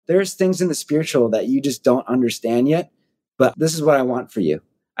There's things in the spiritual that you just don't understand yet, but this is what I want for you.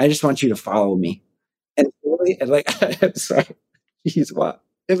 I just want you to follow me. And really, and like, I'm sorry, geez, wow.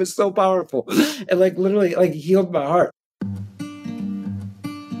 It was so powerful. And like literally like healed my heart.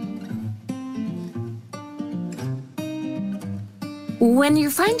 When you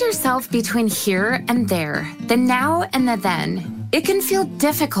find yourself between here and there, the now and the then, it can feel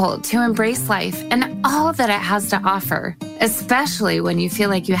difficult to embrace life and all that it has to offer, especially when you feel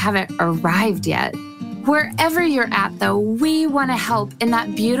like you haven't arrived yet. Wherever you're at, though, we want to help in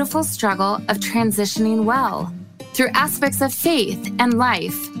that beautiful struggle of transitioning well through aspects of faith and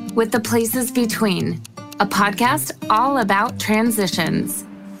life with The Places Between, a podcast all about transitions.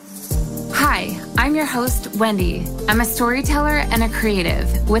 Hi, I'm your host, Wendy. I'm a storyteller and a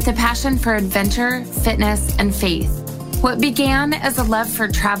creative with a passion for adventure, fitness, and faith. What began as a love for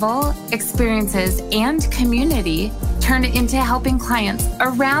travel, experiences, and community turned into helping clients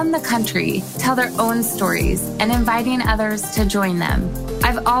around the country tell their own stories and inviting others to join them.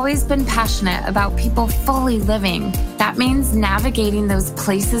 I've always been passionate about people fully living. That means navigating those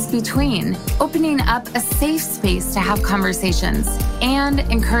places between, opening up a safe space to have conversations, and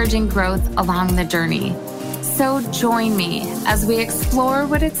encouraging growth along the journey. So join me as we explore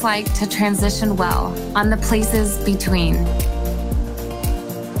what it's like to transition well on the places between.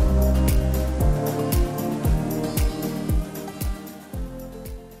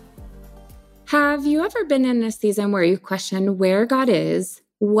 Have you ever been in a season where you question where God is,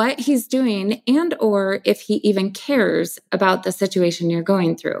 what he's doing, and or if he even cares about the situation you're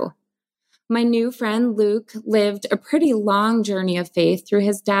going through? My new friend Luke lived a pretty long journey of faith through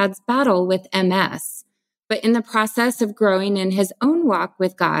his dad's battle with MS. But in the process of growing in his own walk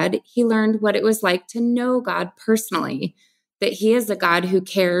with God, he learned what it was like to know God personally, that he is a God who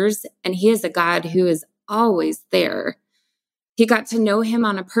cares and he is a God who is always there. He got to know him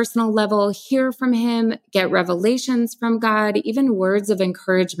on a personal level, hear from him, get revelations from God, even words of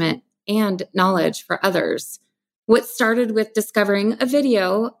encouragement and knowledge for others. What started with discovering a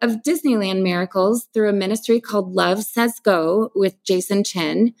video of Disneyland miracles through a ministry called Love Says Go with Jason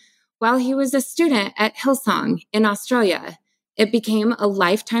Chin, while he was a student at Hillsong in Australia, it became a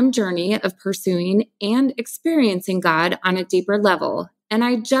lifetime journey of pursuing and experiencing God on a deeper level. And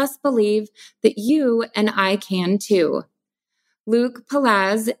I just believe that you and I can too. Luke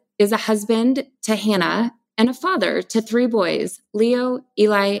Palasz is a husband to Hannah and a father to 3 boys, Leo,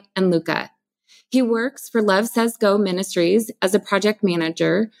 Eli, and Luca. He works for Love Says Go Ministries as a project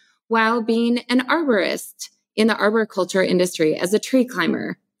manager while being an arborist in the arboriculture industry as a tree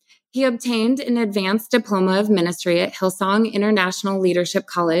climber. He obtained an advanced diploma of ministry at Hillsong International Leadership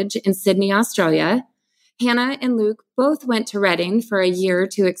College in Sydney, Australia. Hannah and Luke both went to Reading for a year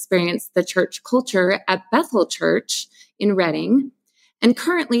to experience the church culture at Bethel Church in Reading. And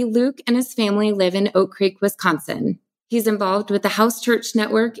currently, Luke and his family live in Oak Creek, Wisconsin. He's involved with the House Church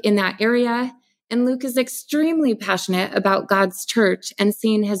Network in that area. And Luke is extremely passionate about God's church and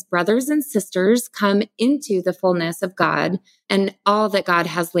seeing his brothers and sisters come into the fullness of God and all that God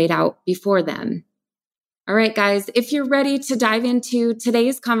has laid out before them. All right, guys, if you're ready to dive into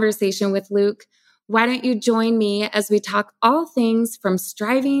today's conversation with Luke, why don't you join me as we talk all things from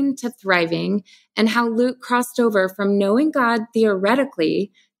striving to thriving and how Luke crossed over from knowing God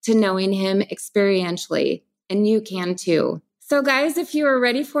theoretically to knowing him experientially. And you can too. So guys, if you are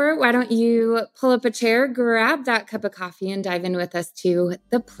ready for it, why don't you pull up a chair, grab that cup of coffee, and dive in with us to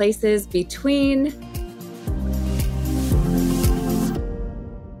The Places Between.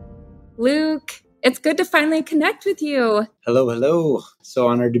 Luke, it's good to finally connect with you. Hello. So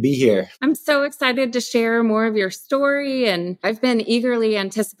honored to be here. I'm so excited to share more of your story, and I've been eagerly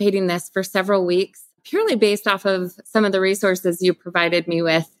anticipating this for several weeks, purely based off of some of the resources you provided me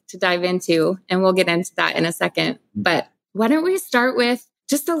with to dive into, and we'll get into that in a second. But why don't we start with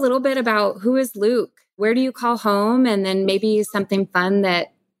just a little bit about who is Luke? Where do you call home? And then maybe something fun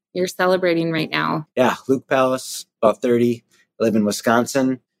that you're celebrating right now. Yeah, Luke Palasz, about 30. I live in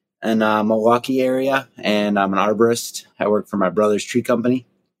Wisconsin and Milwaukee area, and I'm an arborist. I work for my brother's tree company,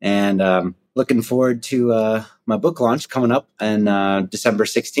 and looking forward to my book launch coming up on December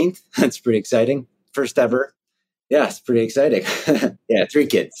 16th. That's pretty exciting. First ever. Yeah, it's pretty exciting. Yeah, three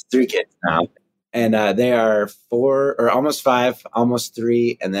kids now. And they are 4 or almost 5, almost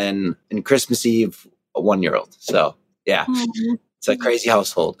 3. And then in Christmas Eve, a 1-year-old. So yeah, It's a crazy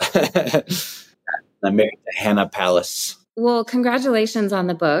household. I'm married to Hannah Palasz. Well, congratulations on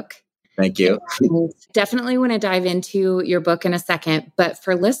the book. Thank you. Definitely want to dive into your book in a second, but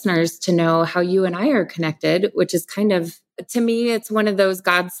for listeners to know how you and I are connected, which is kind of, to me, it's one of those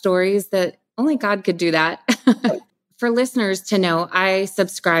God stories that only God could do that. for listeners to know, I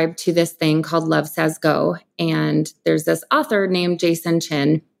subscribe to this thing called Love Says Go. And there's this author named Jason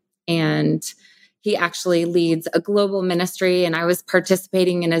Chin, and he actually leads a global ministry. And I was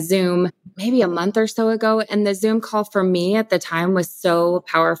participating in a Zoom maybe a month or so ago. And the Zoom call for me at the time was so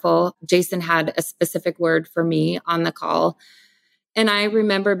powerful. Jason had a specific word for me on the call. And I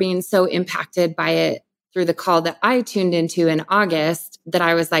remember being so impacted by it through the call that I tuned into in August that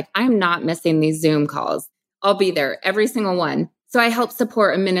I was like, I'm not missing these Zoom calls. I'll be there, every single one. So I help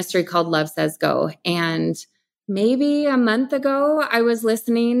support a ministry called Love Says Go. And maybe a month ago, I was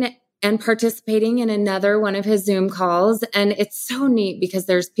listening and participating in another one of his Zoom calls. And it's so neat because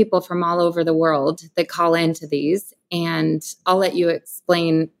there's people from all over the world that call into these. And I'll let you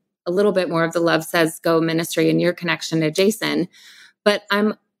explain a little bit more of the Love Says Go ministry and your connection to Jason. But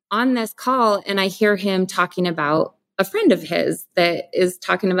I'm on this call and I hear him talking about a friend of his that is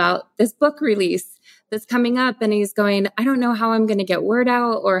talking about this book release that's coming up. And he's going, I don't know how I'm going to get word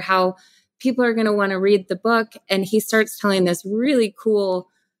out or how people are going to want to read the book. And he starts telling this really cool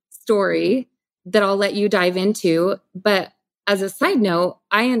story that I'll let you dive into. But as a side note,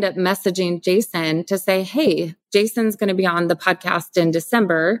 I end up messaging Jason to say, hey, Jason's going to be on the podcast in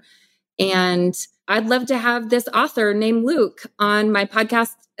December. And I'd love to have this author named Luke on my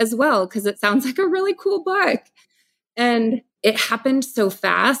podcast as well, because it sounds like a really cool book. And it happened so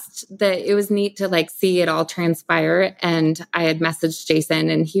fast that it was neat to like see it all transpire. And I had messaged Jason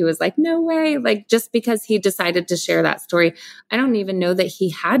and he was like, no way. Like, just because he decided to share that story, I don't even know that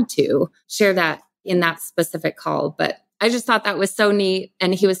he had to share that in that specific call. But I just thought that was so neat.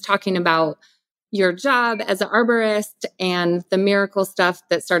 And he was talking about your job as an arborist and the miracle stuff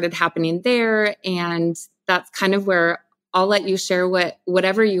that started happening there. And that's kind of where I'll let you share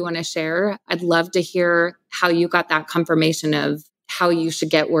whatever you want to share. I'd love to hear how you got that confirmation of how you should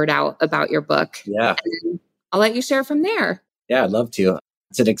get word out about your book. Yeah. And I'll let you share from there. Yeah, I'd love to.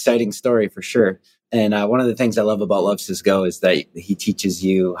 It's an exciting story for sure. And one of the things I love about Love Says Go is that he teaches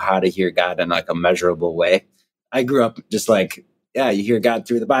you how to hear God in like a measurable way. I grew up just like, yeah, you hear God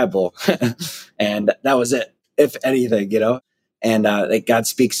through the Bible. And that was it, if anything, you know. And like God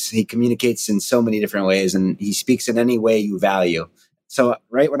speaks, he communicates in so many different ways, and he speaks in any way you value. So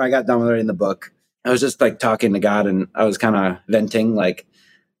right when I got done with writing the book, I was just like talking to God, and I was kind of venting. Like,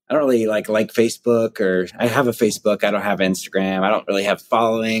 I don't really like Facebook, or I have a Facebook. I don't have Instagram. I don't really have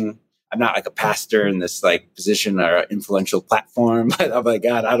following. I'm not like a pastor in this like position or influential platform. But I'm like,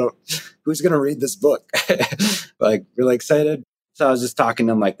 God, who's going to read this book? Like, really excited. So I was just talking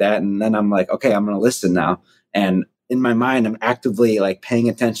to him like that. And then I'm like, okay, I'm going to listen now. And in my mind, I'm actively like paying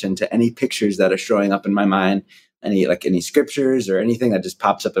attention to any pictures that are showing up in my mind, any scriptures or anything that just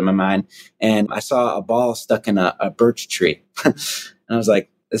pops up in my mind. And I saw a ball stuck in a birch tree. And I was like,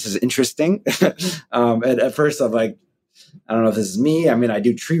 this is interesting. And at first I'm like, I don't know if this is me. I mean, I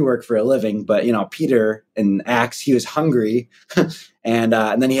do tree work for a living, but you know, Peter in Acts, he was hungry. And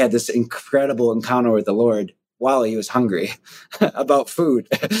then he had this incredible encounter with the Lord while he was hungry about food.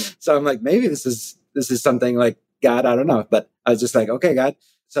 So I'm like, maybe this is something like God, I don't know. But I was just like, okay, God.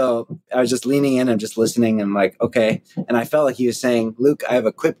 So I was just leaning in and just listening and like, okay. And I felt like he was saying, Luke, I have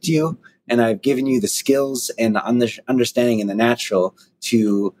equipped you and I've given you the skills and the understanding in the natural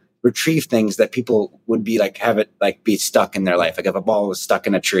to retrieve things that people would be like, have it like be stuck in their life. Like if a ball was stuck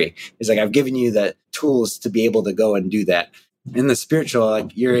in a tree, it's like, I've given you the tools to be able to go and do that. In the spiritual,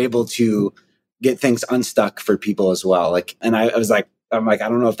 like you're able to get things unstuck for people as well. Like, and I was like, I'm like, I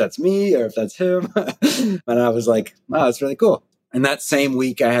don't know if that's me or if that's him. But I was like, wow, that's really cool. And that same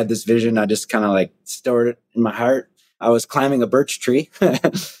week I had this vision. I just kind of like stored it in my heart. I was climbing a birch tree.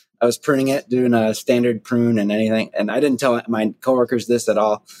 I was pruning it, doing a standard prune and anything. And I didn't tell my coworkers this at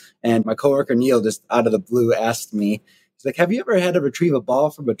all. And my coworker, Neil, just out of the blue asked me, he's like, have you ever had to retrieve a ball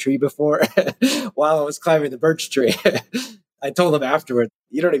from a tree before? While I was climbing the birch tree. I told him afterward,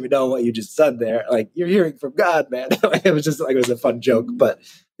 you don't even know what you just said there. Like, you're hearing from God, man. It was just like, it was a fun joke. But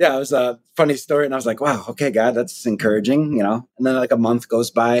yeah, it was a funny story. And I was like, wow, okay, God, that's encouraging, you know? And then like a month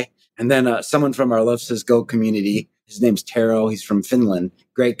goes by. And then someone from our Love Says Go community, his name's Taro. He's from Finland.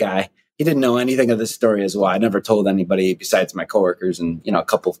 Great guy. He didn't know anything of this story as well. I never told anybody besides my coworkers and, you know, a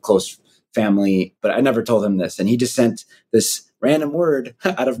couple of close family, but I never told him this. And he just sent this random word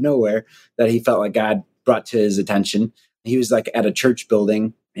out of nowhere that he felt like God brought to his attention. He was like at a church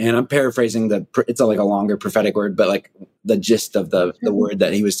building, and I'm paraphrasing it's like a longer prophetic word, but like the gist of the word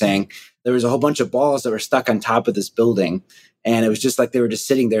that he was saying, there was a whole bunch of balls that were stuck on top of this building. And it was just like, they were just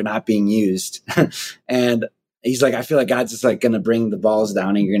sitting there, not being used. And he's like, I feel like God's just like going to bring the balls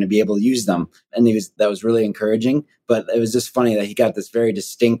down and you're going to be able to use them. And that was really encouraging, but it was just funny that he got this very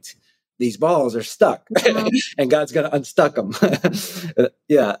distinct these balls are stuck and God's going to unstuck them.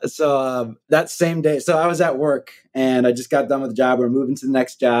 Yeah. So that same day, so I was at work and I just got done with the job. We're moving to the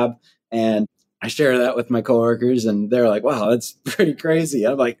next job. And I share that with my coworkers and they're like, wow, that's pretty crazy.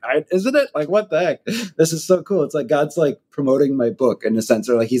 I'm like, isn't it? Like, what the heck? This is so cool. It's like God's like promoting my book in a sense,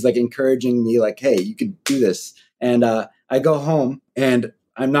 or like he's like encouraging me like, hey, you can do this. And I go home and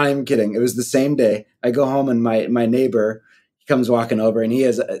I'm not even kidding. It was the same day. I go home and my neighbor, he comes walking over and he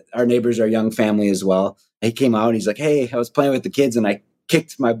has, our neighbors are a young family as well. He came out and he's like, hey, I was playing with the kids and I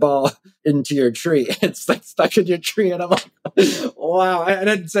kicked my ball into your tree. It's like stuck in your tree. And I'm like, wow. I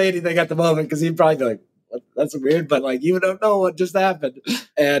didn't say anything at the moment because he'd probably be like, that's weird, but like, you don't know what just happened.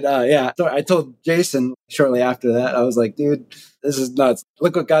 And yeah, so I told Jason shortly after that, I was like, dude, this is nuts.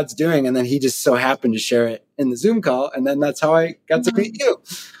 Look what God's doing. And then he just so happened to share it in the Zoom call. And then that's how I got to meet you.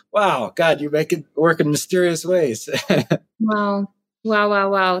 Wow. God, you make it work in mysterious ways. Wow. Wow. Wow.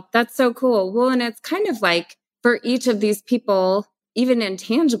 Wow. That's so cool. Well, and it's kind of like for each of these people, even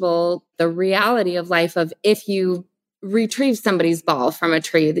intangible, the reality of life of if you retrieve somebody's ball from a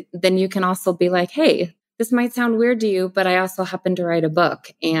tree, then you can also be like, hey, this might sound weird to you, but I also happen to write a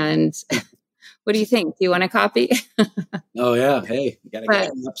book. And what do you think? Do you want a copy? Oh, yeah. Hey, you got to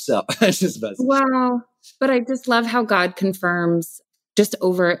get an upsell. It's just best. Wow. But I just love how God confirms just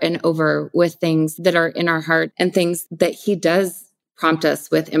over and over with things that are in our heart and things that he does prompt us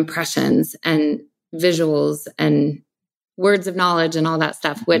with impressions and visuals and words of knowledge and all that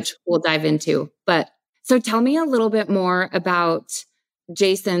stuff, which we'll dive into. But so tell me a little bit more about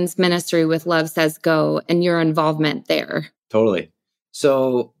Jason's ministry with Love Says Go and your involvement there. Totally.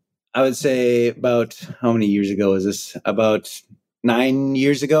 So I would say about how many years ago was this? About 9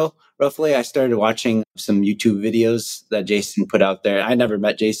 years ago, roughly, I started watching some YouTube videos that Jason put out there. I never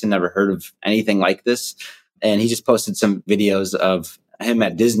met Jason, never heard of anything like this. And he just posted some videos of him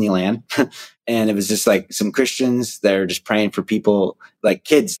at Disneyland. And it was just like some Christians that are just praying for people, like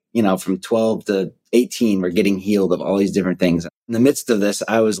kids, from 12 to 18 were getting healed of all these different things. In the midst of this,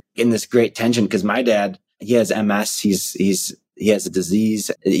 I was in this great tension because my dad, he has MS. He has a disease.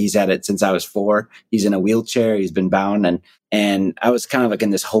 He's had it since I was 4. He's in a wheelchair. He's been bound. And I was kind of like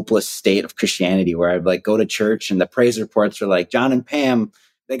in this hopeless state of Christianity where I'd like go to church and the praise reports were like, John and Pam,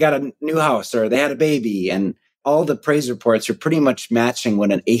 they got a new house or they had a baby. And all the praise reports are pretty much matching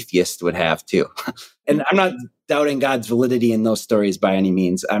what an atheist would have too. And I'm not doubting God's validity in those stories by any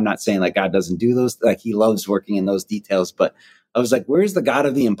means. I'm not saying like God doesn't do those, like he loves working in those details, but I was like, where's the God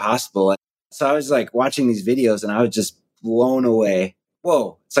of the impossible? So I was like watching these videos and I was just blown away.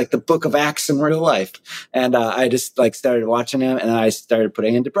 Whoa, it's like the book of Acts in real life. And I just like started watching him and I started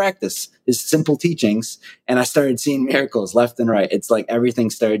putting into practice his simple teachings and I started seeing miracles left and right. It's like everything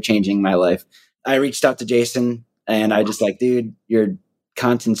started changing my life. I reached out to Jason and I just like, dude, your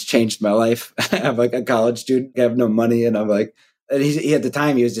content's changed my life. I'm like a college student. I have no money. And I'm like, and he at the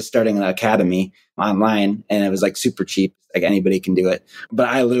time, he was just starting an academy online and it was like super cheap. Like anybody can do it. But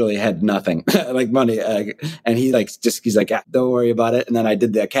I literally had nothing like money. And he's like, don't worry about it. And then I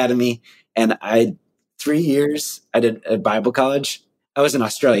did the academy and 3 years I did at Bible college. I was in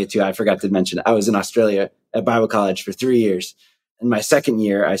Australia too. I forgot to mention I was in Australia at Bible college for 3 years. In my second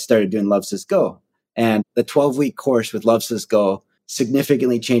year, I started doing Love Says Go. And the 12-week course with Love Says Go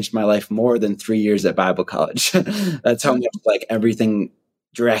significantly changed my life more than 3 years at Bible college. That's how much like everything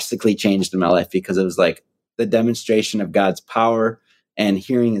drastically changed in my life because it was like the demonstration of God's power and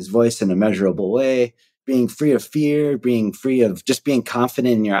hearing his voice in a measurable way, being free of fear, being free of just being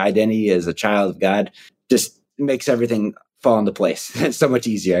confident in your identity as a child of God, just makes everything fall into place. It's so much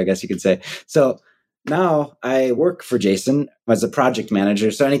easier, I guess you could say. So now I work for Jason as a project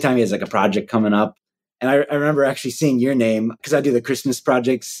manager. So anytime he has like a project coming up, and I remember actually seeing your name because I do the Christmas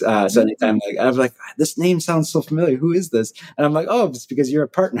projects. So anytime I'm like, this name sounds so familiar. Who is this? And I'm like, oh, it's because you're a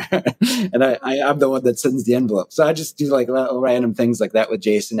partner. And I'm the one that sends the envelope. So I just do like random things like that with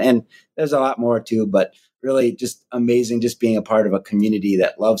Jason. And there's a lot more too, but really just amazing just being a part of a community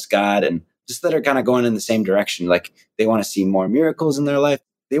that loves God and just that are kind of going in the same direction. Like they want to see more miracles in their life.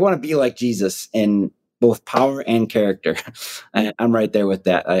 They want to be like Jesus in both power and character. I'm right there with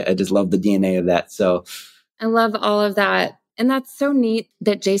that. I just love the DNA of that. So I love all of that. And that's so neat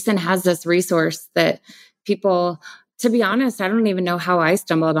that Jason has this resource that people, to be honest, I don't even know how I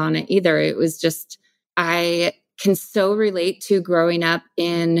stumbled on it either. It was just, I can so relate to growing up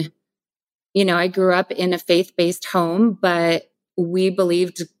in, I grew up in a faith-based home, but we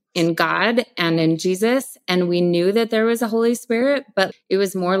believed in God and in Jesus. And we knew that there was a Holy Spirit, but it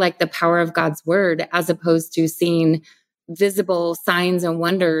was more like the power of God's word as opposed to seeing visible signs and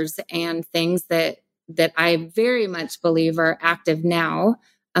wonders and things that I very much believe are active now.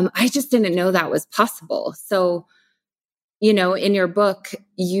 I just didn't know that was possible. So, in your book,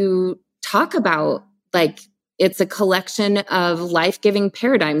 you talk about like, it's a collection of life-giving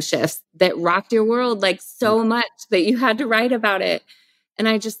paradigm shifts that rocked your world like so much that you had to write about it. And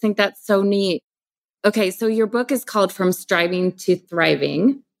I just think that's so neat. Okay, so your book is called From Striving to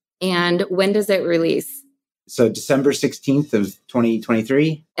Thriving. And when does it release? So December 16th of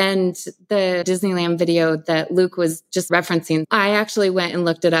 2023. And the Disneyland video that Luke was just referencing, I actually went and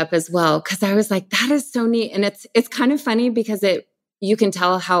looked it up as well because I was like, that is so neat. And it's kind of funny because you can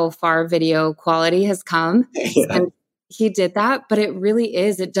tell how far video quality has come. Yeah. And he did that, but it really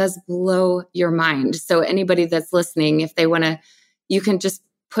is, it does blow your mind. So anybody that's listening, if they want to, you can just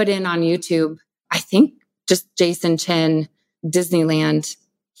put in on YouTube, I think just Jason Chen, Disneyland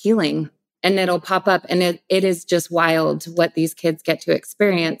healing, and it'll pop up. And it is just wild what these kids get to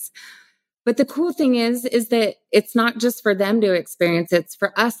experience. But the cool thing is that it's not just for them to experience, it's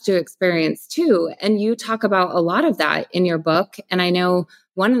for us to experience too. And you talk about a lot of that in your book. And I know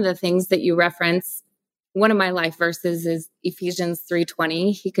one of the things that you reference, one of my life verses is Ephesians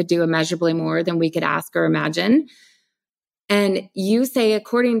 3:20. He could do immeasurably more than we could ask or imagine. And you say,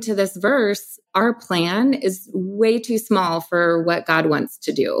 according to this verse, our plan is way too small for what God wants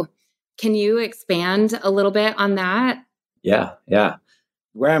to do. Can you expand a little bit on that? Yeah.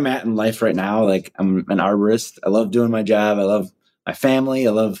 Where I'm at in life right now, like I'm an arborist. I love doing my job. I love my family.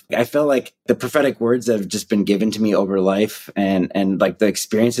 I feel like the prophetic words that have just been given to me over life and like the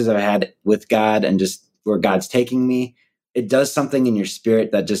experiences I've had with God and just where God's taking me, it does something in your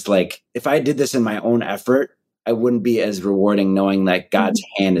spirit that just like, if I did this in my own effort, I wouldn't be as rewarding knowing that God's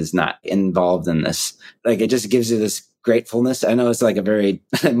hand is not involved in this. Like it just gives you this gratefulness. I know it's like a very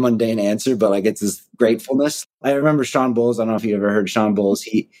mundane answer, but like it's this gratefulness. I remember Sean Bowles. I don't know if you ever heard Sean Bowles.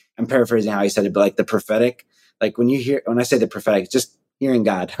 I'm paraphrasing how he said it, but like the prophetic, like when I say the prophetic, just hearing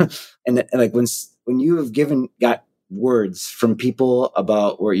God. and like when you have got words from people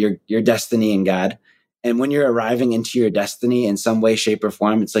about where your destiny in God, and when you're arriving into your destiny in some way, shape, or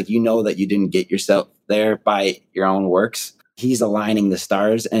form, it's like, that you didn't get yourself there by your own works. He's aligning the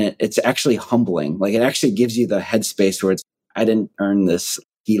stars, and it's actually humbling. Like it actually gives you the headspace where I didn't earn this.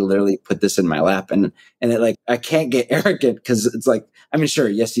 He literally put this in my lap, and it like, I can't get arrogant because it's like, I mean, sure,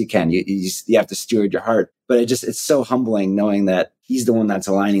 yes, you can. You have to steward your heart, but it's so humbling knowing that he's the one that's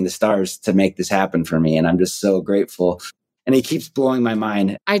aligning the stars to make this happen for me. And I'm just so grateful. And he keeps blowing my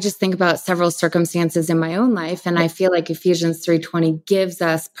mind. I just think about several circumstances in my own life. And I feel like Ephesians 3:20 gives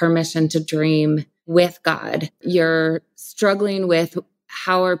us permission to dream with God. You're struggling with,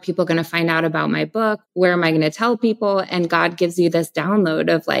 how are people going to find out about my book? Where am I going to tell people? And God gives you this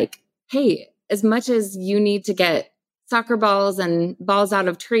download of like, hey, as much as you need to get soccer balls and balls out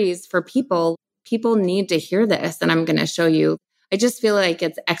of trees for people need to hear this. And I'm going to show you. I just feel like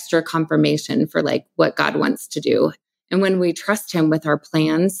it's extra confirmation for like what God wants to do. And when we trust him with our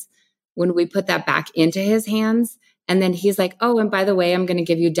plans, when we put that back into his hands, and then he's like, oh, and by the way, I'm going to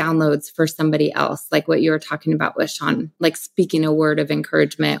give you downloads for somebody else, like what you were talking about with Sean, like speaking a word of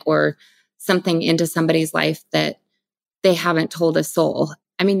encouragement or something into somebody's life that they haven't told a soul.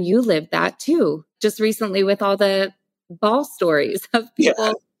 I mean, you lived that too, just recently with all the ball stories of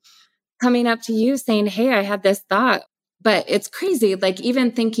people coming up to you saying, hey, I had this thought. But it's crazy. Like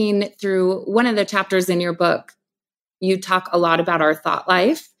even thinking through one of the chapters in your book, you talk a lot about our thought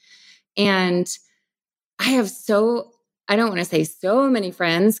life. And I don't want to say so many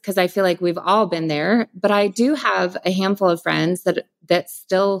friends because I feel like we've all been there, but I do have a handful of friends that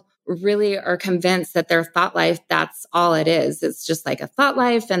still really are convinced that their thought life, that's all it is. It's just like a thought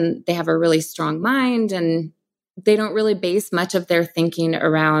life, and they have a really strong mind, and they don't really base much of their thinking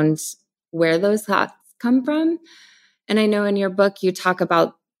around where those thoughts come from. And I know in your book, you talk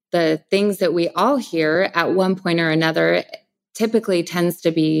about the things that we all hear at one point or another typically tends to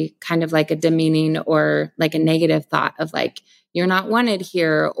be kind of like a demeaning or like a negative thought of like, you're not wanted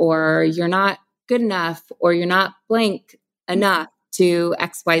here, or you're not good enough, or you're not blank enough to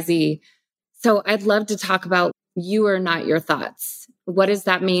XYZ. So I'd love to talk about you are not your thoughts. What does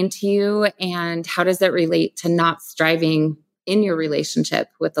that mean to you? And how does it relate to not striving in your relationship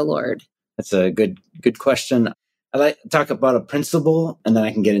with the Lord? That's a good question. I like to talk about a principle, and then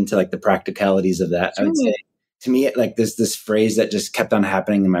I can get into like the practicalities of that. Sure. I would say, to me, like there's this phrase that just kept on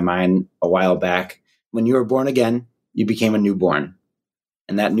happening in my mind a while back. When you were born again, you became a newborn,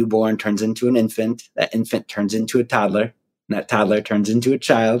 and that newborn turns into an infant. That infant turns into a toddler, and that toddler turns into a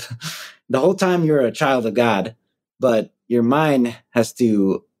child. The whole time you're a child of God, but your mind has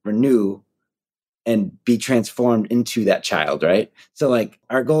to renew and be transformed into that child, right? So like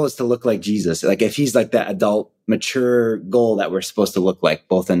our goal is to look like Jesus. Like if he's like that adult mature goal that we're supposed to look like,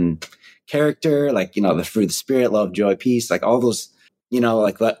 both in character, like, the fruit of the spirit, love, joy, peace, like all those,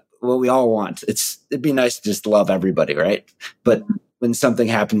 like what we all want. It'd be nice to just love everybody, right? But when something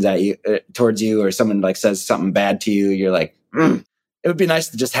happens at you, towards you, or someone like says something bad to you, you're like, it would be nice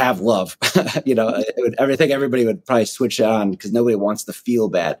to just have love. I think everybody would probably switch it on because nobody wants to feel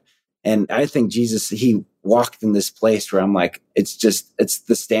bad. And I think Jesus, he walked in this place where I'm like, it's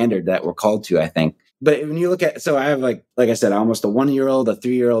the standard that we're called to, I think. But when you look at, so I have like I said, almost a 1-year-old, a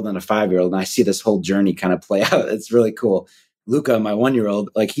 3-year-old, and a 5-year-old. And I see this whole journey kind of play out. It's really cool. Luca, my 1-year-old,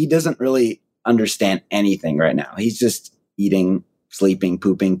 like he doesn't really understand anything right now. He's just eating, sleeping,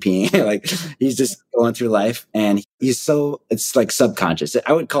 pooping, peeing. Like he's just going through life, and it's like subconscious.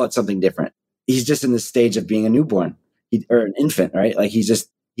 I would call it something different. He's just in the stage of being a newborn or an infant, right? Like he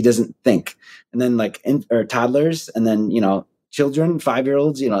doesn't think. And then or toddlers, and then, children,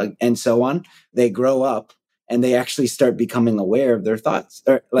 5-year-olds, and so on, they grow up and they actually start becoming aware of their thoughts.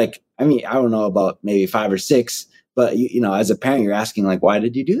 Or I don't know about maybe 5 or 6, but as a parent, you're asking like, why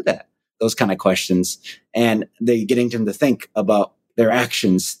did you do that? Those kind of questions. And they're getting them to think about their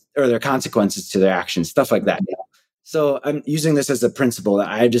actions or their consequences to their actions, stuff like that. So I'm using this as a principle that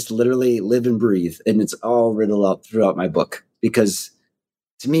I just literally live and breathe. And it's all riddled out throughout my book, because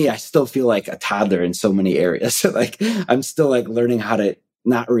to me, I still feel like a toddler in so many areas. Like I'm still like learning how to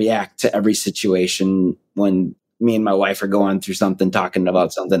not react to every situation when me and my wife are going through something, talking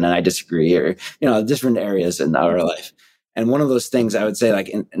about something, and I disagree, or, different areas in our life. And one of those things I would say, like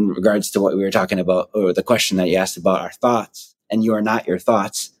in regards to what we were talking about, or the question that you asked about our thoughts, and you are not your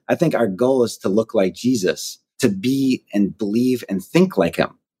thoughts. I think our goal is to look like Jesus, to be and believe and think like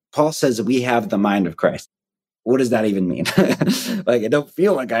him. Paul says we have the mind of Christ. What does that even mean? Like, I don't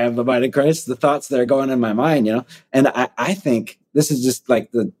feel like I have the mind of Christ, the thoughts that are going in my mind, And I think this is just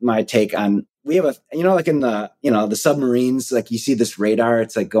like my take on, we have like in the submarines, like you see this radar,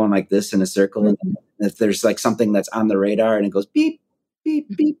 it's like going like this in a circle. And if there's like something that's on the radar and it goes beep, beep,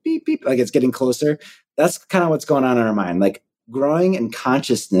 beep, beep, beep, like it's getting closer. That's kind of what's going on in our mind. Like growing in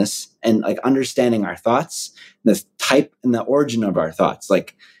consciousness and like understanding our thoughts, the type and the origin of our thoughts.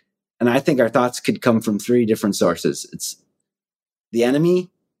 And I think our thoughts could come from 3 different sources. It's the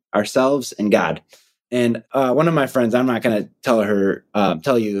enemy, ourselves, and God. And one of my friends, I'm not going to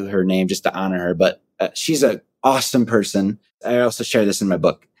tell you her name just to honor her, but she's an awesome person. I also share this in my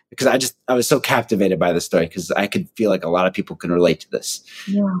book because I was so captivated by this story, because I could feel like a lot of people can relate to this.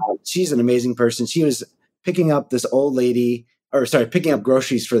 Yeah. She's an amazing person. She was picking up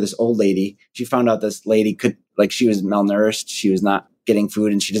groceries for this old lady. She found out this lady she was malnourished. She was not getting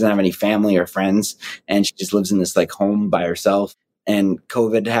food, and she doesn't have any family or friends. And she just lives in this like home by herself. And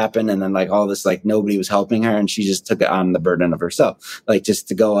COVID happened. And then like all this, like nobody was helping her. And she just took it on the burden of herself, like just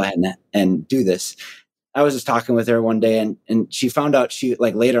to go ahead and do this. I was just talking with her one day, and she found out she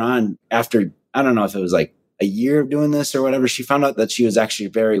like later on, after, I don't know if it was like a year of doing this or whatever, she found out that she was actually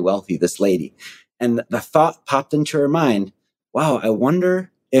very wealthy, this lady. And the thought popped into her mind, wow, I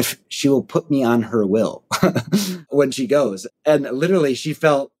wonder if she will put me on her will when she goes. And literally she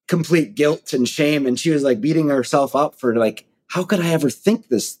felt complete guilt and shame. And she was like beating herself up for like, how could I ever think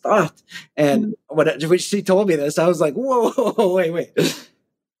this thought? And when she told me this, I was like, whoa,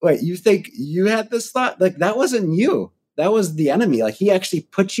 wait, you think you had this thought? Like that wasn't you. That was the enemy. Like he actually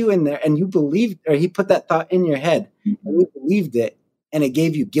put you in there, and you believed, or he put that thought in your head, and you believed it, and it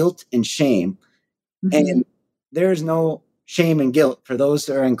gave you guilt and shame. And there's no shame and guilt for those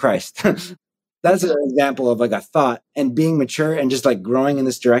who are in Christ. That's an example of like a thought, and being mature and just like growing in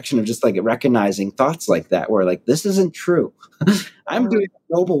this direction of just like recognizing thoughts like that, where like, this isn't true. I'm doing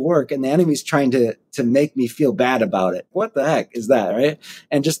noble work, and the enemy's trying to make me feel bad about it. What the heck is that? Right.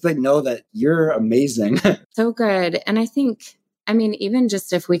 And just like know that you're amazing. So good. And I think, even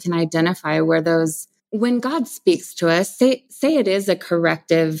just if we can identify where when God speaks to us, say it is a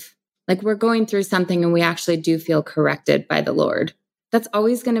corrective, like we're going through something and we actually do feel corrected by the Lord. That's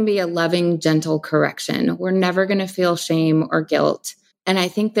always going to be a loving, gentle correction. We're never going to feel shame or guilt. And I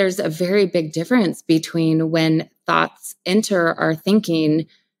think there's a very big difference between when thoughts enter our thinking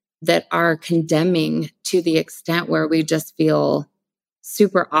that are condemning to the extent where we just feel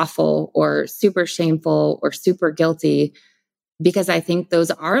super awful or super shameful or super guilty, because I think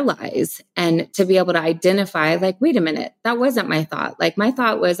those are lies. And to be able to identify, like, wait a minute, that wasn't my thought. Like my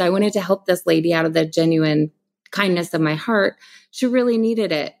thought was I wanted to help this lady out of the genuine kindness of my heart. She really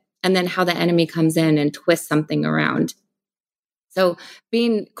needed it. And then how the enemy comes in and twists something around. So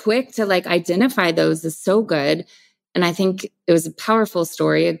being quick to like identify those is so good. And I think it was a powerful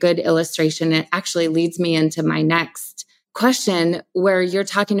story, a good illustration. It actually leads me into my next question where you're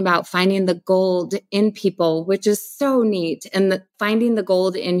talking about finding the gold in people, which is so neat, and finding the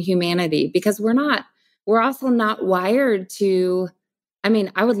gold in humanity, because we're also not wired to, I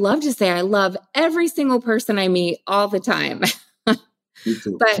mean, I would love to say I love every single person I meet all the time. Me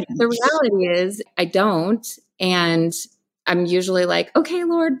too. But the reality is I don't. And I'm usually like, okay,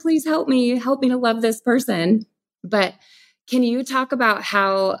 Lord, please help me to love this person. But can you talk about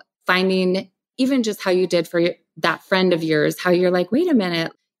how finding, even just how you did for that friend of yours, how you're like, wait a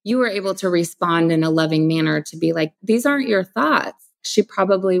minute, you were able to respond in a loving manner to be like, these aren't your thoughts. She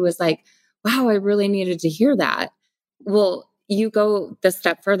probably was like, wow, I really needed to hear that. Well, you go the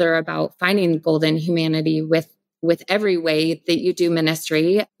step further about finding golden humanity with every way that you do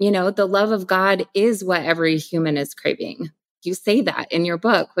ministry. You know, the love of God is what every human is craving. You say that in your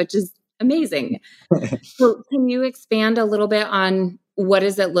book, which is amazing. So can you expand a little bit on what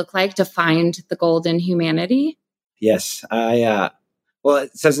does it look like to find the gold in humanity? Yes. Well,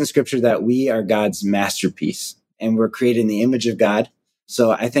 it says in scripture that we are God's masterpiece and we're created in the image of God. So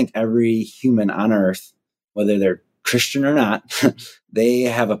I think every human on earth, whether they're Christian or not, they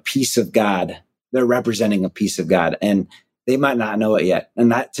have a piece of God. They're representing a piece of God and they might not know it yet.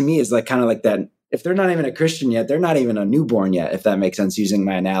 And that to me is like kind of like that. If they're not even a Christian yet, they're not even a newborn yet, if that makes sense, using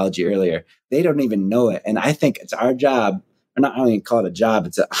my analogy earlier. They don't even know it. And I think it's our job, or not only call it a job,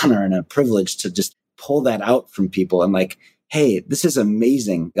 it's an honor and a privilege to just pull that out from people and like, hey, this is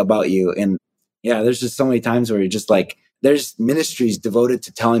amazing about you. And yeah, there's just so many times where you're just like, there's ministries devoted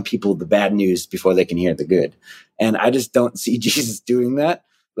to telling people the bad news before they can hear the good. And I just don't see Jesus doing that.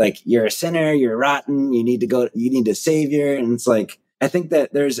 Like, you're a sinner, you're rotten, you need a savior. And it's like, I think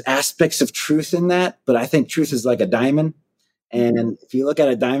that there's aspects of truth in that, but I think truth is like a diamond. And if you look at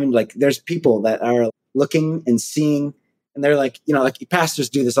a diamond, like there's people that are looking and seeing, and they're like, like pastors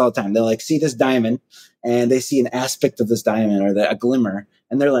do this all the time. They'll like see this diamond and they see an aspect of this diamond or a glimmer.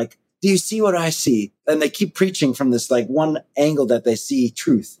 And they're like, do you see what I see? And they keep preaching from this like one angle that they see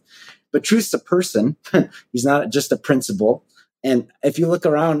truth. But truth's a person. He's not just a principle. And if you look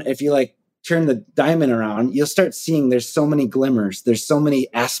around, if you like turn the diamond around, you'll start seeing there's so many glimmers. There's so many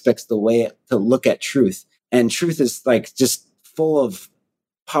aspects the way to look at truth. And truth is like just full of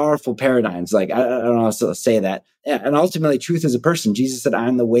powerful paradigms. Like, I don't know how to say that. Yeah, and ultimately, truth is a person. Jesus said,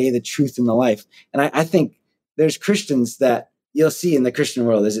 I'm the way, the truth, and the life. And I think there's Christians that you'll see in the Christian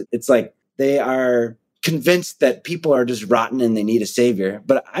world. It's like they are convinced that people are just rotten and they need a savior.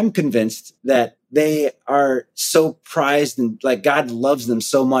 But I'm convinced that they are so prized and like God loves them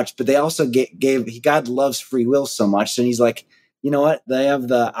so much, but they also God loves free will so much. And he's like, you know what? They have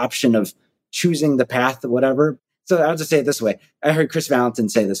the option of choosing the path or whatever. So I'll just say it this way. I heard Chris Valentin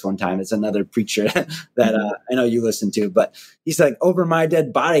say this one time. It's another preacher that I know you listen to, but he's like, over my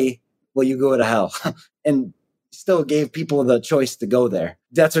dead body, will you go to hell? And still gave people the choice to go there.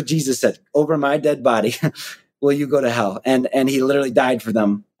 That's what Jesus said. Over my dead body, will you go to hell? And he literally died for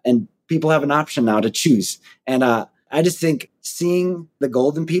them. And people have an option now to choose. And I just think seeing the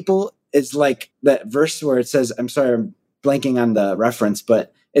golden people is like that verse where it says, I'm sorry, I'm blanking on the reference,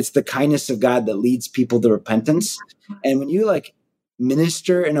 but it's the kindness of God that leads people to repentance. And when you like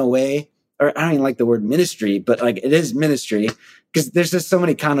minister in a way, or I don't even like the word ministry, but like it is ministry because there's just so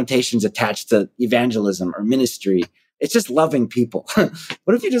many connotations attached to evangelism or ministry. It's just loving people.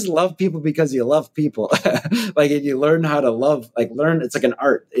 What if you just love people because you love people? Like if you learn how to love, it's like an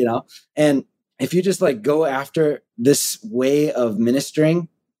art, And if you just like go after this way of ministering,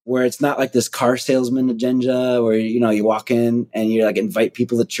 where it's not like this car salesman agenda where, you walk in and you like invite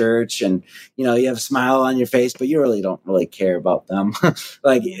people to church and, you have a smile on your face, but you really don't really care about them.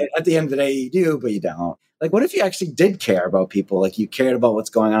 Like at the end of the day, you do, but you don't. Like, what if you actually did care about people? Like you cared about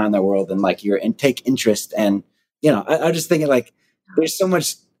what's going on in their world and like take interest. And, I'm just thinking like there's so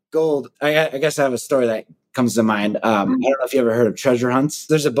much gold. I guess I have a story that comes to mind. I don't know if you ever heard of Treasure Hunts.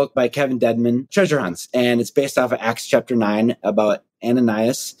 There's a book by Kevin Dedman, Treasure Hunts, and it's based off of Acts chapter 9 about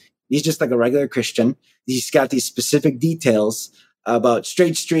Ananias. He's just like a regular Christian. He's got these specific details about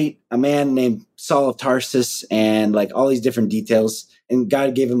Straight Street, a man named Saul of Tarsus, and like all these different details. And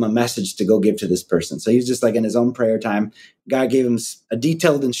God gave him a message to go give to this person. So he's just like in his own prayer time. God gave him a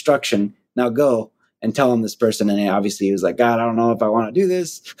detailed instruction. Now go and tell him this person. And obviously he was like, God, I don't know if I want to do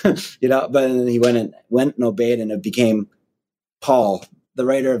this, but then he went and obeyed, and it became Paul, the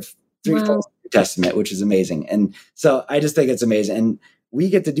writer of three-fourths of the New Testament, which is amazing. And so I just think it's amazing. And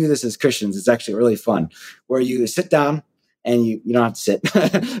we get to do this as Christians. It's actually really fun where you sit down and you don't have to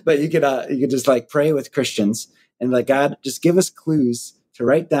sit, but you could just like pray with Christians and like, God, just give us clues to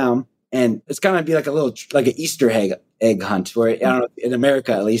write down. And it's going to be like an Easter egg hunt where, I don't know, in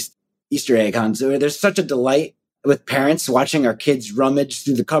America, at least, Easter egg hunts where there's such a delight with parents watching our kids rummage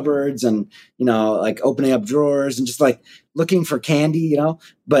through the cupboards and, like opening up drawers and just like looking for candy,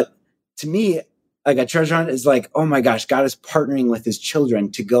 but to me, like a treasure hunt is like, oh my gosh, God is partnering with his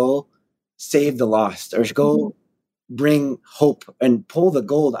children to go save the lost or to go bring hope and pull the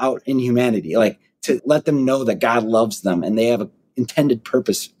gold out in humanity, like to let them know that God loves them and they have an intended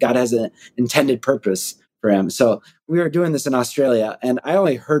purpose. God has an intended purpose for him. So we were doing this in Australia and I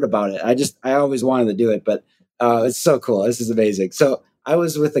only heard about it. I always wanted to do it, but it's so cool. This is amazing. So I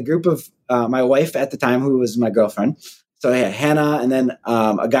was with a group of my wife at the time, who was my girlfriend. So I had Hannah and then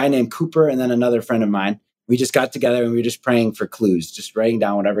a guy named Cooper and then another friend of mine. We just got together and we were just praying for clues, just writing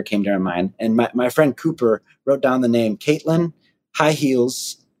down whatever came to our mind. And my friend Cooper wrote down the name Caitlin, high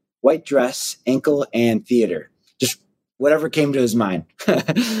heels, white dress, ankle, and theater. Just whatever came to his mind.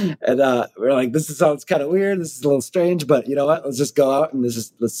 And we're like, this sounds kind of weird. This is a little strange, but you know what? Let's just go out and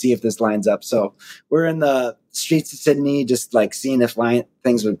let's see if this lines up. So we're in the streets of Sydney, just like seeing if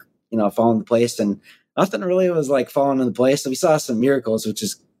things would, fall into place. And nothing really was like falling into place. So we saw some miracles, which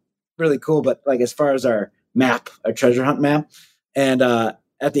is really cool. But like, as far as our treasure hunt map. And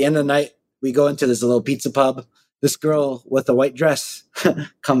at the end of the night, we go into this little pizza pub. This girl with a white dress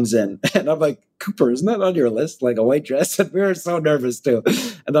comes in. And I'm like, Cooper, isn't that on your list? Like a white dress? And we were so nervous too.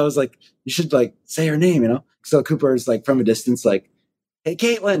 And I was like, you should like say her name, So Cooper is like from a distance, like, hey,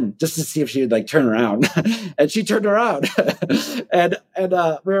 Caitlin, just to see if she would like turn around. And she turned around. and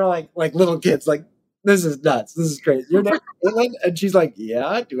we were like little kids, like, this is nuts. This is crazy. You're not Caitlin? And she's like,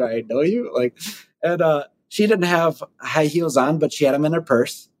 yeah, do I know you? Like, and she didn't have high heels on, but she had them in her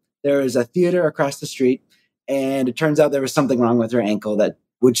purse. There was a theater across the street. And it turns out there was something wrong with her ankle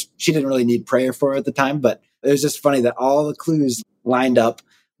which she didn't really need prayer for at the time. But it was just funny that all the clues lined up.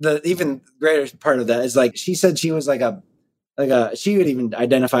 The even greater part of that is like, she said she was she would even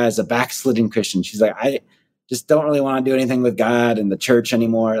identify as a backslidden Christian. She's like, I just don't really want to do anything with God and the church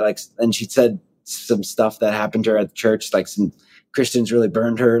anymore. Like, and she said some stuff that happened to her at the church, like some Christians really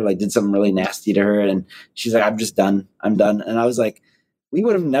burned her, like did something really nasty to her. And she's like, I'm just done. I'm done. And I was like, we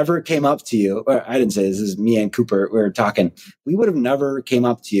would have never came up to you. Or I didn't say this is me and Cooper. We were talking. We would have never came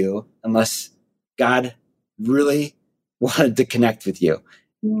up to you unless God really wanted to connect with you.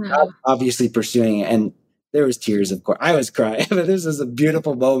 Yeah. God obviously pursuing it. And there was tears, of course. I was crying, but this was a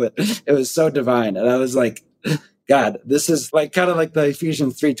beautiful moment. It was so divine. And I was like, God, this is like kind of like the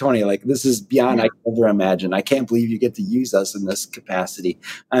Ephesians 3:20. Like, this is beyond I could ever imagine. I can't believe you get to use us in this capacity.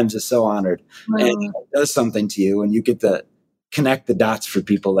 I'm just so honored. Wow. And it does something to you when you get to connect the dots for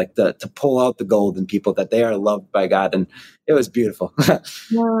people, like to pull out the gold in people, that they are loved by God. And it was beautiful. Yeah,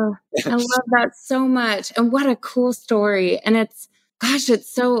 I love that so much. And what a cool story. And it's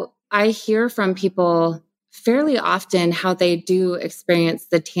so, I hear from people fairly often how they do experience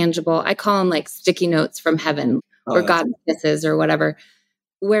the tangible. I call them like sticky notes from heaven or God kisses or whatever,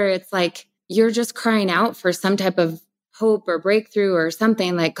 where it's like, you're just crying out for some type of hope or breakthrough or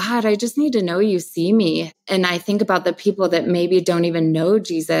something, like, God, I just need to know you see me. And I think about the people that maybe don't even know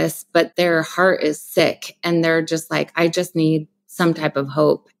Jesus, but their heart is sick and they're just like, I just need some type of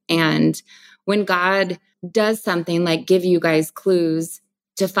hope. And when God does something like give you guys clues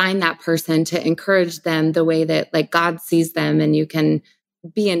to find that person, to encourage them the way that like God sees them, and you can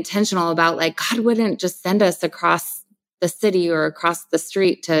be intentional about like, God wouldn't just send us across the city or across the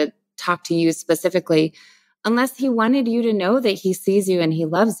street to talk to you specifically unless he wanted you to know that he sees you and he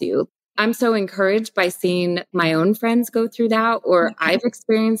loves you. I'm so encouraged by seeing my own friends go through that, or I've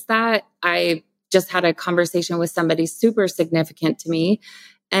experienced that. I just had a conversation with somebody super significant to me,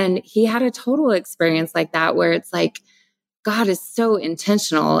 and he had a total experience like that, where it's like, God is so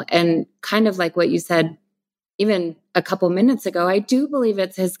intentional. And kind of like what you said, even a couple minutes ago, I do believe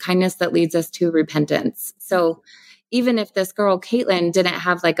it's his kindness that leads us to repentance. So even if this girl, Caitlin, didn't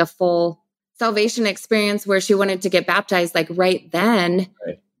have like a full salvation experience where she wanted to get baptized, like right then,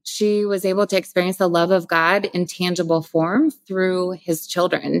 she was able to experience the love of God in tangible form through his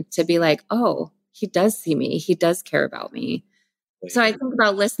children, to be like, oh, he does see me. He does care about me. So I think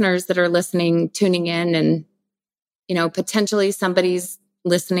about listeners that are listening, tuning in, and, potentially somebody's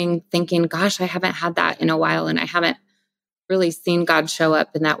listening thinking, gosh, I haven't had that in a while, and I haven't really seen God show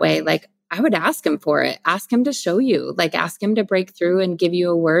up in that way. Like, I would ask him for it. Ask him to show you, like ask him to break through and give you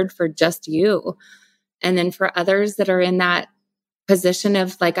a word for just you. And then for others that are in that position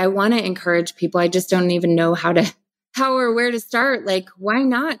of like, I want to encourage people, I just don't even know how or where to start. Like, why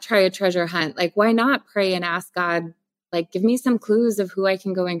not try a treasure hunt? Like, why not pray and ask God, like, give me some clues of who I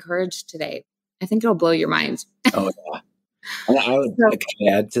can go encourage today? I think it'll blow your mind. Oh, yeah. And I would like to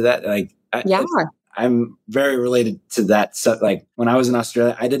add to that. Like, I'm very related to that. So, like when I was in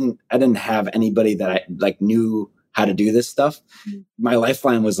Australia, I didn't have anybody that I like knew how to do this stuff. My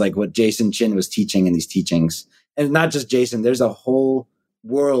lifeline was like what Jason Chin was teaching in these teachings, and not just Jason. There's a whole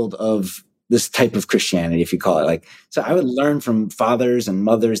world of this type of Christianity, if you call it like. So I would learn from fathers and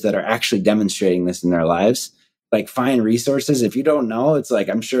mothers that are actually demonstrating this in their lives. Like find resources. If you don't know, it's like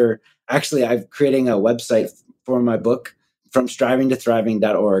I'm sure. Actually, I'm creating a website for my book from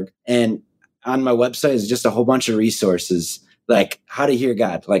strivingtothriving.org, and on my website is just a whole bunch of resources like how to hear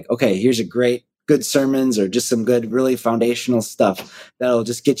God. Like, okay, here's a great, good sermons or just some good, really foundational stuff that'll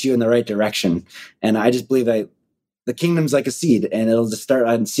just get you in the right direction. And I just believe that the kingdom's like a seed and it'll just start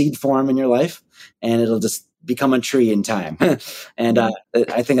on seed form in your life and it'll just become a tree in time. And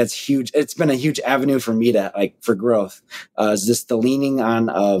I think that's huge. It's been a huge avenue for me to like for growth. Is just the leaning on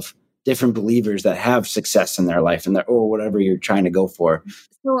of different believers that have success in their life and or whatever you're trying to go for.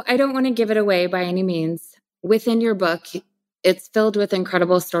 So I don't want to give it away by any means. Within your book, it's filled with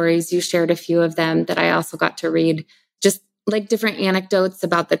incredible stories. You shared a few of them that I also got to read, just like different anecdotes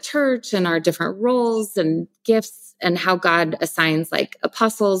about the church and our different roles and gifts and how God assigns like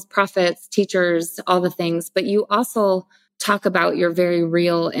apostles, prophets, teachers, all the things. But you also talk about your very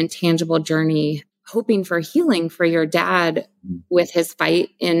real and tangible journey, hoping for healing for your dad with his fight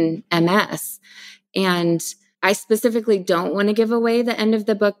in MS. And I specifically don't want to give away the end of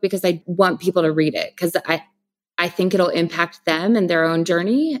the book because I want people to read it because I think it'll impact them and their own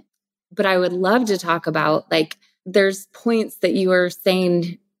journey. But I would love to talk about like there's points that you are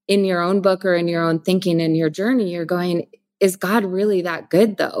saying in your own book or in your own thinking in your journey. You're going, is God really that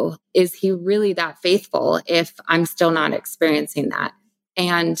good though? Is he really that faithful if I'm still not experiencing that?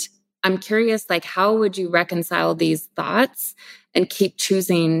 And I'm curious, like, how would you reconcile these thoughts and keep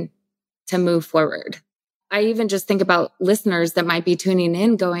choosing to move forward? I even just think about listeners that might be tuning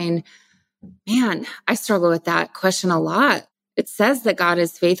in going, man, I struggle with that question a lot. It says that God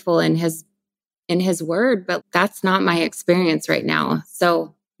is faithful in his word, but that's not my experience right now.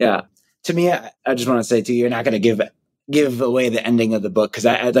 So yeah, to me, I just want to say to you, you're not going to give away the ending of the book. Cause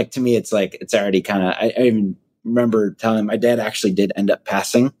I like, to me, it's like, it's already kind of, I even remember telling my dad actually did end up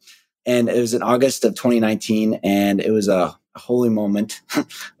passing, and it was in August of 2019. And it was a holy moment,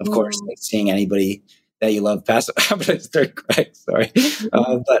 of course, like seeing anybody that you love pass. I'm going to start crying. Sorry.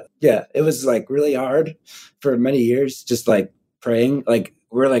 But yeah, it was like really hard for many years, just like praying. Like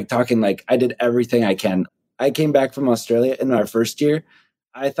we're like talking, like I did everything I can. I came back from Australia in our first year.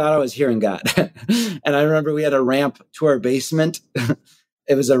 I thought I was hearing God. And I remember we had a ramp to our basement.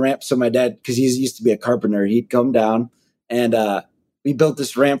 It was a ramp. So my dad, because he used to be a carpenter, he'd come down and we built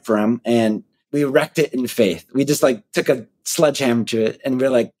this ramp for him and we wrecked it in faith. We just like took a sledgehammer to it and we're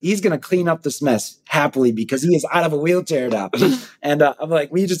like, he's going to clean up this mess happily because he is out of a wheelchair now. And I'm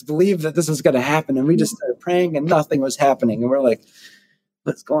like, we just believed that this was going to happen. And we just started praying and nothing was happening. And we're like,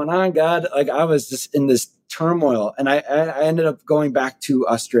 what's going on, God? Like I was just in this turmoil. And I ended up going back to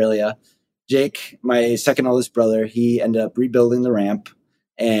Australia. Jake, my second oldest brother, he ended up rebuilding the ramp.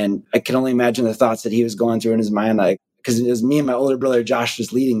 And I can only imagine the thoughts that he was going through in his mind. Like, because it was me and my older brother, Josh,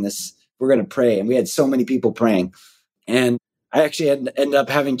 just leading this. We're going to pray. And we had so many people praying. And I actually ended up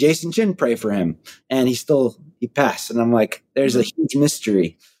having Jason Chin pray for him. And he passed. And I'm like, there's a huge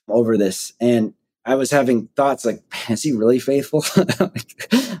mystery over this. And I was having thoughts like, man, is he really faithful?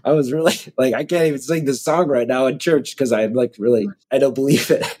 Like, I was really like, I can't even sing this song right now in church because I'm like, really, I don't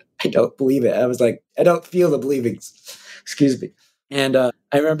believe it. I don't believe it. I was like, I don't feel the believings. Excuse me. And I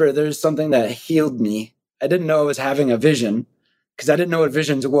remember there's something that healed me. I didn't know I was having a vision because I didn't know what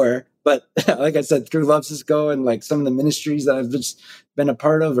visions were. But like I said, through Love Cisco and like some of the ministries that I've just been a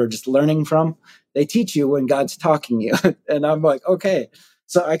part of or just learning from, they teach you when God's talking to you. And I'm like, okay.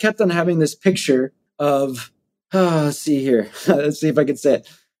 So I kept on having this picture of, let's see here. Let's see if I can say it.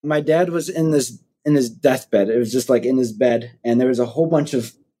 My dad was in his deathbed. It was just like in his bed. And there was a whole bunch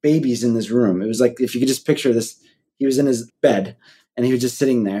of babies in this room. It was like, if you could just picture this, he was in his bed and he was just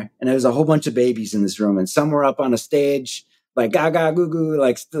sitting there. And there was a whole bunch of babies in this room. And some were up on a stage, like gaga, goo goo,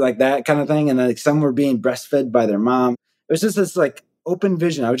 like that kind of thing. And like some were being breastfed by their mom. It was just this like open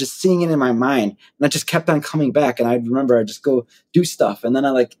vision. I was just seeing it in my mind. And I just kept on coming back. And I remember I'd just go do stuff. And then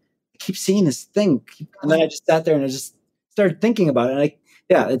I keep seeing this thing. And then I just sat there and I just started thinking about it.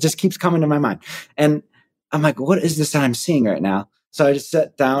 And it just keeps coming to my mind. And I'm like, what is this that I'm seeing right now? So I just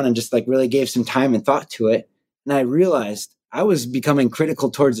sat down and just like really gave some time and thought to it. And I realized I was becoming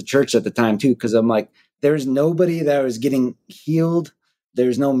critical towards the church at the time too. Cause I'm like, there's nobody that was getting healed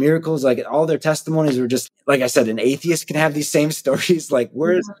There's no miracles. Like all their testimonies were just, like I said, an atheist can have these same stories. Like,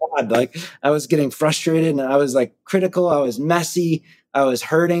 where is God? Like, I was getting frustrated and I was like critical. I was messy. I was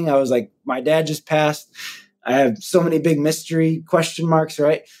hurting. I was like, my dad just passed. I have so many big mystery question marks,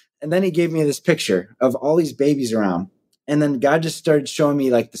 right? And then he gave me this picture of all these babies around. And then God just started showing me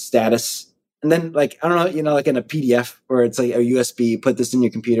like the status. And then like, I don't know, like in a PDF where it's like a USB, you put this in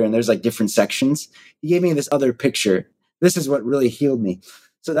your computer and there's like different sections. He gave me this other picture. This is what really healed me.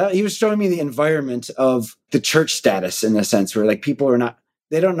 So that he was showing me the environment of the church status in a sense where like people are not,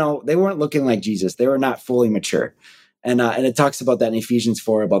 they don't know, they weren't looking like Jesus. They were not fully mature. And it talks about that in Ephesians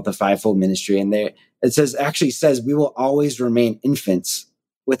 4 about the fivefold ministry. And there it says we will always remain infants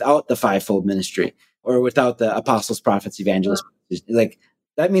without the fivefold ministry or without the apostles, prophets, evangelists. Like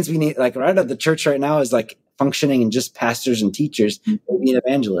that means we need, like right at the church right now is like functioning in just pastors and teachers. We need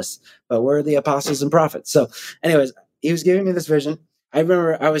evangelists, but we're the apostles and prophets. So anyways, he was giving me this vision. I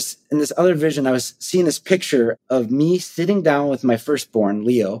remember I was in this other vision. I was seeing this picture of me sitting down with my firstborn,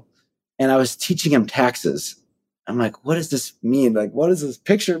 Leo, and I was teaching him taxes. I'm like, what does this mean? Like, what does this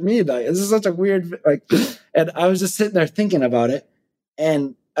picture mean? Like, this is such a weird, like, and I was just sitting there thinking about it.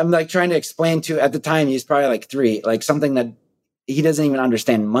 And I'm like trying to explain to, at the time, he's probably like 3, like something that he doesn't even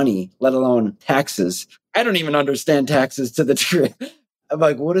understand money, let alone taxes. I don't even understand taxes to the degree. I'm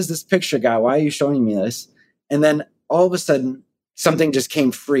like, what is this picture, guy? Why are you showing me this? And then all of a sudden, something just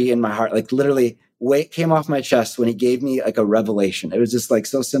came free in my heart, like literally weight came off my chest when he gave me like a revelation. It was just like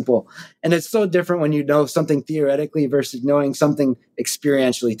so simple. And it's so different when you know something theoretically versus knowing something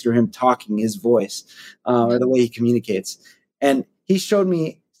experientially through him talking, his voice, or the way he communicates. And he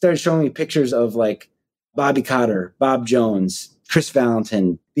started showing me pictures of like Bobby Cotter, Bob Jones, Chris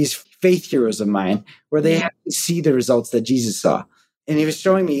Valentin, these faith heroes of mine, where they have to see the results that Jesus saw. And he was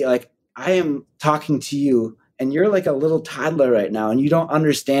showing me like, I am talking to you and you're like a little toddler right now and you don't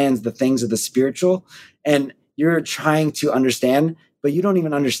understand the things of the spiritual and you're trying to understand, but you don't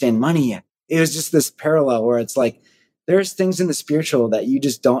even understand money yet. It was just this parallel where it's like, there's things in the spiritual that you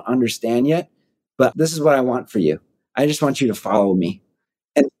just don't understand yet, but this is what I want for you. I just want you to follow me.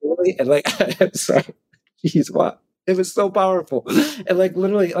 And really, and like, I'm sorry, geez, wow. It was so powerful. And like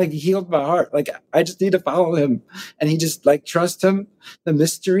literally like healed my heart. Like I just need to follow him and he just like trust him, the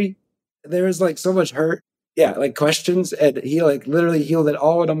mystery. There was like so much hurt. Yeah, like questions. And he like literally healed it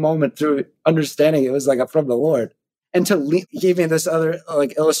all in a moment through understanding it was like from the Lord. And he gave me this other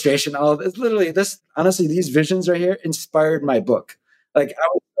like illustration of it's literally this, honestly, these visions right here inspired my book. Like I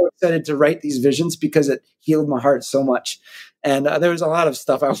was so excited to write these visions because it healed my heart so much. And there was a lot of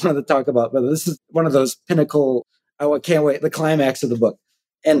stuff I wanted to talk about, but this is one of those pinnacle, I can't wait, the climax of the book.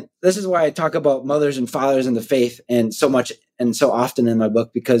 And this is why I talk about mothers and fathers in the faith and so much and so often in my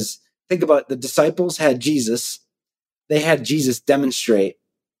book, because think about the disciples had Jesus. They had Jesus demonstrate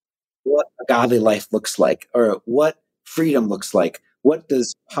what a godly life looks like or what freedom looks like. What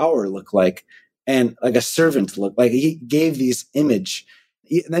does power look like? And like a servant look like. He gave these image.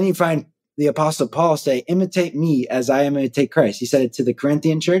 Then you find the apostle Paul say, imitate me as I imitate Christ. He said it to the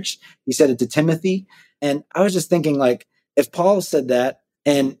Corinthian church. He said it to Timothy. And I was just thinking like, if Paul said that,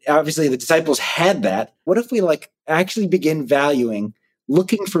 and obviously the disciples had that, what if we like actually begin valuing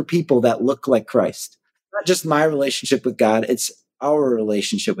looking for people that look like Christ? Not just my relationship with God, it's our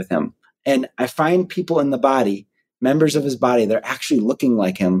relationship with him. And I find people in the body, members of his body, they're actually looking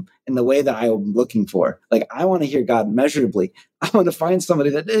like him in the way that I'm looking for. Like, I want to hear God measurably. I want to find somebody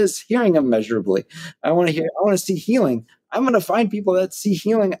that is hearing him measurably. I want to see healing. I'm going to find people that see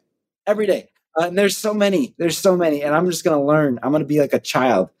healing every day. And there's so many, and I'm just going to learn. I'm going to be like a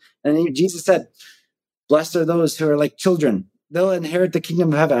child. And Jesus said, blessed are those who are like children. They'll inherit the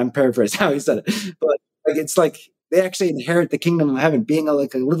kingdom of heaven. I'm paraphrasing how he said it, but like, it's like they actually inherit the kingdom of heaven, being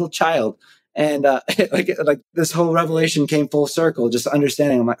like a little child. And like this whole revelation came full circle, just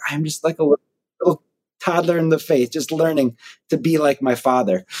understanding. I'm like, I'm just like a little toddler in the faith, just learning to be like my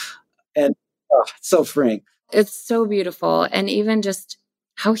father. And it's so freeing. It's so beautiful. And even just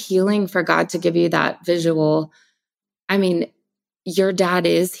how healing for God to give you that visual. I mean, your dad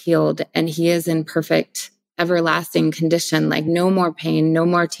is healed and he is in perfect, everlasting condition, like no more pain, no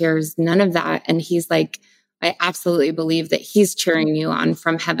more tears, none of that. And he's like, I absolutely believe that he's cheering you on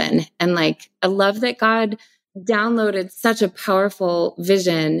from heaven. And like, I love that God downloaded such a powerful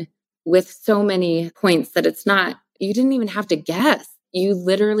vision with so many points that it's not, you didn't even have to guess. You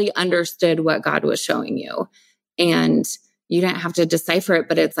literally understood what God was showing you. And you didn't have to decipher it,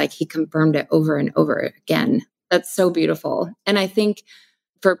 but it's like he confirmed it over and over again. That's so beautiful. And I think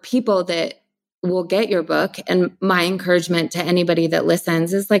for people that will get your book, and my encouragement to anybody that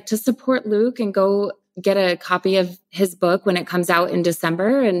listens is like to support Luke and go get a copy of his book when it comes out in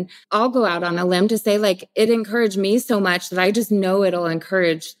December. And I'll go out on a limb to say, like, it encouraged me so much that I just know it'll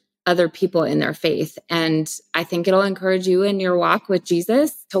encourage other people in their faith. And I think it'll encourage you in your walk with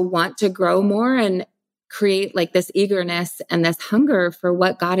Jesus to want to grow more and create like this eagerness and this hunger for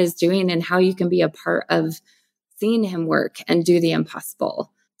what God is doing and how you can be a part of seeing him work and do the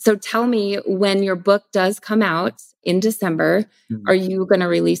impossible. So tell me, when your book does come out in December, are you going to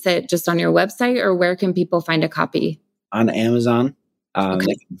release it just on your website, or where can people find a copy? On Amazon. Okay.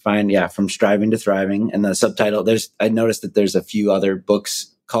 They can find, From Striving to Thriving. And the subtitle, I noticed that there's a few other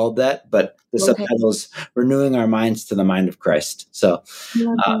books called that, but the subtitle is Renewing Our Minds to the Mind of Christ. So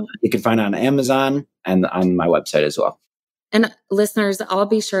you can find it on Amazon and on my website as well. And listeners, I'll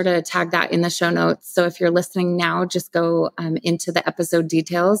be sure to tag that in the show notes. So if you're listening now, just go into the episode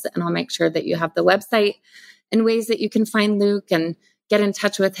details, and I'll make sure that you have the website and ways that you can find Luke and get in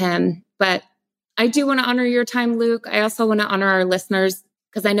touch with him. But I do want to honor your time, Luke. I also want to honor our listeners,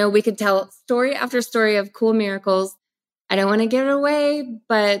 because I know we could tell story after story of cool miracles. I don't want to give it away,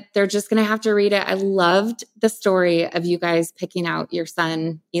 but they're just going to have to read it. I loved the story of you guys picking out your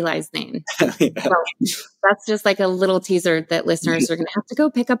son Eli's name. Yeah. So that's just like a little teaser that listeners are going to have to go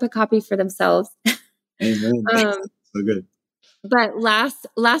pick up a copy for themselves. Amen. So good. But last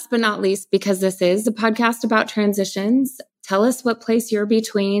but not least, because this is a podcast about transitions, tell us what place you're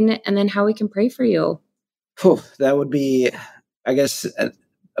between and then how we can pray for you. That would be, I guess,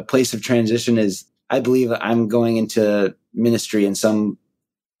 a place of transition is, I believe I'm going into ministry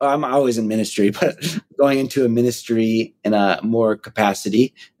I'm always in ministry, but going into a ministry in a more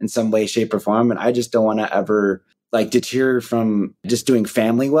capacity in some way, shape, or form. And I just don't want to ever deter from just doing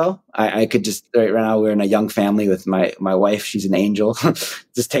family well. I could just, right now we're in a young family with my wife. She's an angel,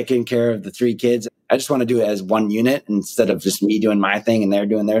 just taking care of the 3 kids. I just want to do it as one unit instead of just me doing my thing and they're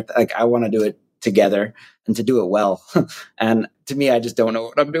doing their thing. I want to do it together and to do it well. And to me, I just don't know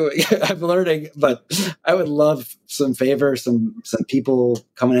what I'm doing. I'm learning, but I would love some favor, some people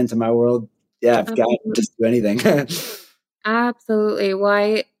coming into my world. Yeah, if God would just do anything. Absolutely. Well,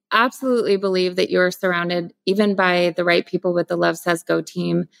 I absolutely believe that you're surrounded even by the right people with the Love Says Go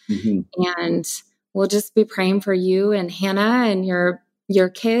team. Mm-hmm. And we'll just be praying for you and Hannah and your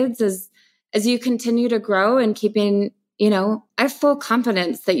kids as you continue to grow and keeping, I have full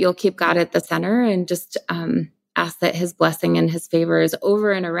confidence that you'll keep God at the center, and just ask that his blessing and his favor is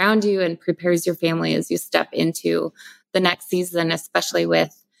over and around you and prepares your family as you step into the next season, especially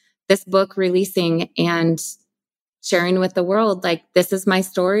with this book releasing and sharing with the world, like, this is my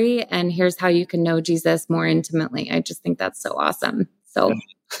story and here's how you can know Jesus more intimately. I just think that's so awesome. So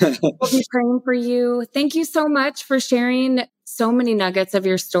we'll be praying for you. Thank you so much for sharing so many nuggets of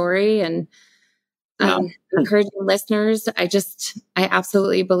your story and encouraging listeners. I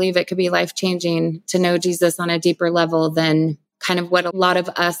absolutely believe it could be life-changing to know Jesus on a deeper level than kind of what a lot of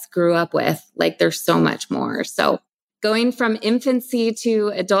us grew up with. Like, there's so much more. So going from infancy to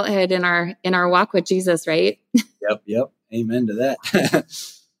adulthood in our walk with Jesus, right? Yep. Amen to that.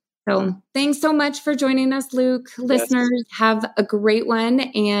 So thanks so much for joining us, Luke. Yes. Listeners, have a great one,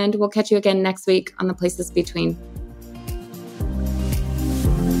 and we'll catch you again next week on The Places Between.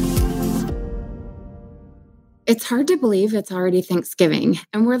 It's hard to believe it's already Thanksgiving,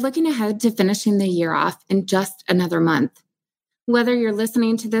 and we're looking ahead to finishing the year off in just another month. Whether you're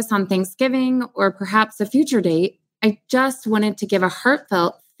listening to this on Thanksgiving or perhaps a future date, I just wanted to give a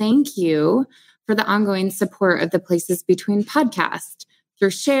heartfelt thank you for the ongoing support of the Places Between podcast through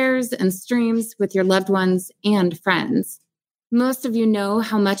shares and streams with your loved ones and friends. Most of you know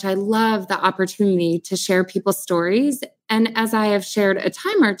how much I love the opportunity to share people's stories. And as I have shared a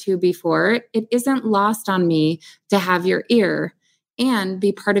time or two before, it isn't lost on me to have your ear and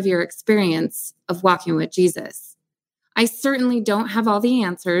be part of your experience of walking with Jesus. I certainly don't have all the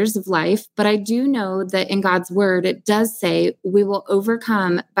answers of life, but I do know that in God's word, it does say we will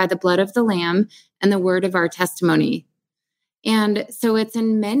overcome by the blood of the Lamb and the word of our testimony. And so it's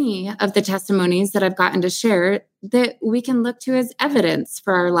in many of the testimonies that I've gotten to share that we can look to as evidence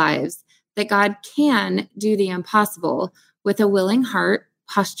for our lives that God can do the impossible with a willing heart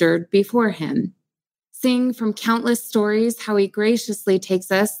postured before him. Seeing from countless stories how he graciously takes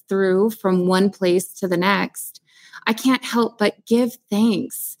us through from one place to the next, I can't help but give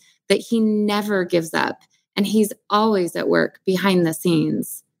thanks that he never gives up and he's always at work behind the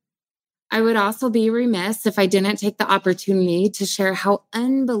scenes. I would also be remiss if I didn't take the opportunity to share how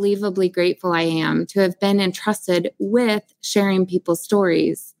unbelievably grateful I am to have been entrusted with sharing people's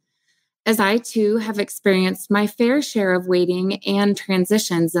stories. As I too have experienced my fair share of waiting and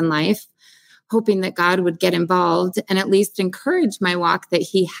transitions in life, hoping that God would get involved and at least encourage my walk that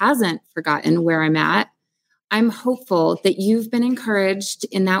he hasn't forgotten where I'm at. I'm hopeful that you've been encouraged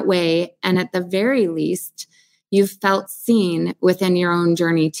in that way. And at the very least, you've felt seen within your own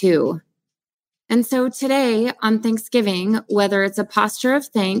journey too. And so today on Thanksgiving, whether it's a posture of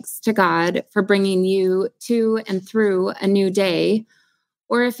thanks to God for bringing you to and through a new day,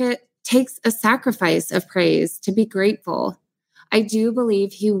 or if it takes a sacrifice of praise to be grateful, I do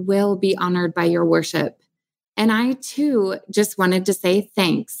believe he will be honored by your worship. And I too just wanted to say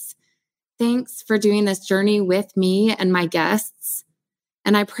thanks. Thanks for doing this journey with me and my guests.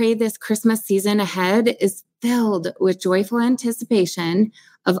 And I pray this Christmas season ahead is filled with joyful anticipation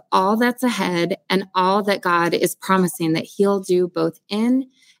of all that's ahead and all that God is promising that he'll do both in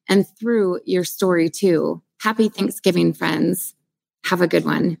and through your story too. Happy Thanksgiving, friends. Have a good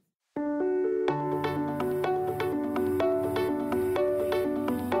one.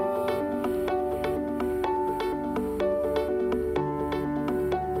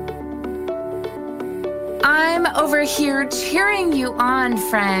 I'm over here cheering you on,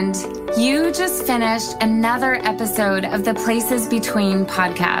 friend. You just finished another episode of the Places Between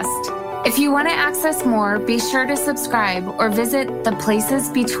podcast. If you want to access more, be sure to subscribe or visit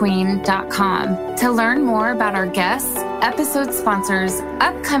theplacesbetween.com to learn more about our guests, episode sponsors,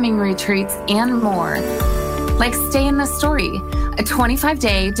 upcoming retreats, and more. Like Stay in the Story, a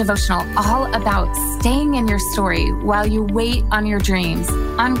 25-day devotional all about staying in your story while you wait on your dreams,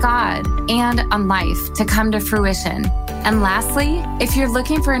 on God, and on life to come to fruition. And lastly, if you're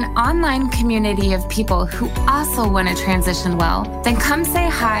looking for an online community of people who also want to transition well, then come say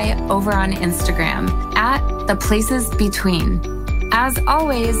hi over on Instagram at The Places Between. As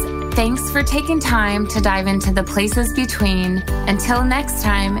always, thanks for taking time to dive into the places between. Until next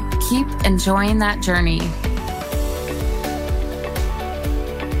time, keep enjoying that journey.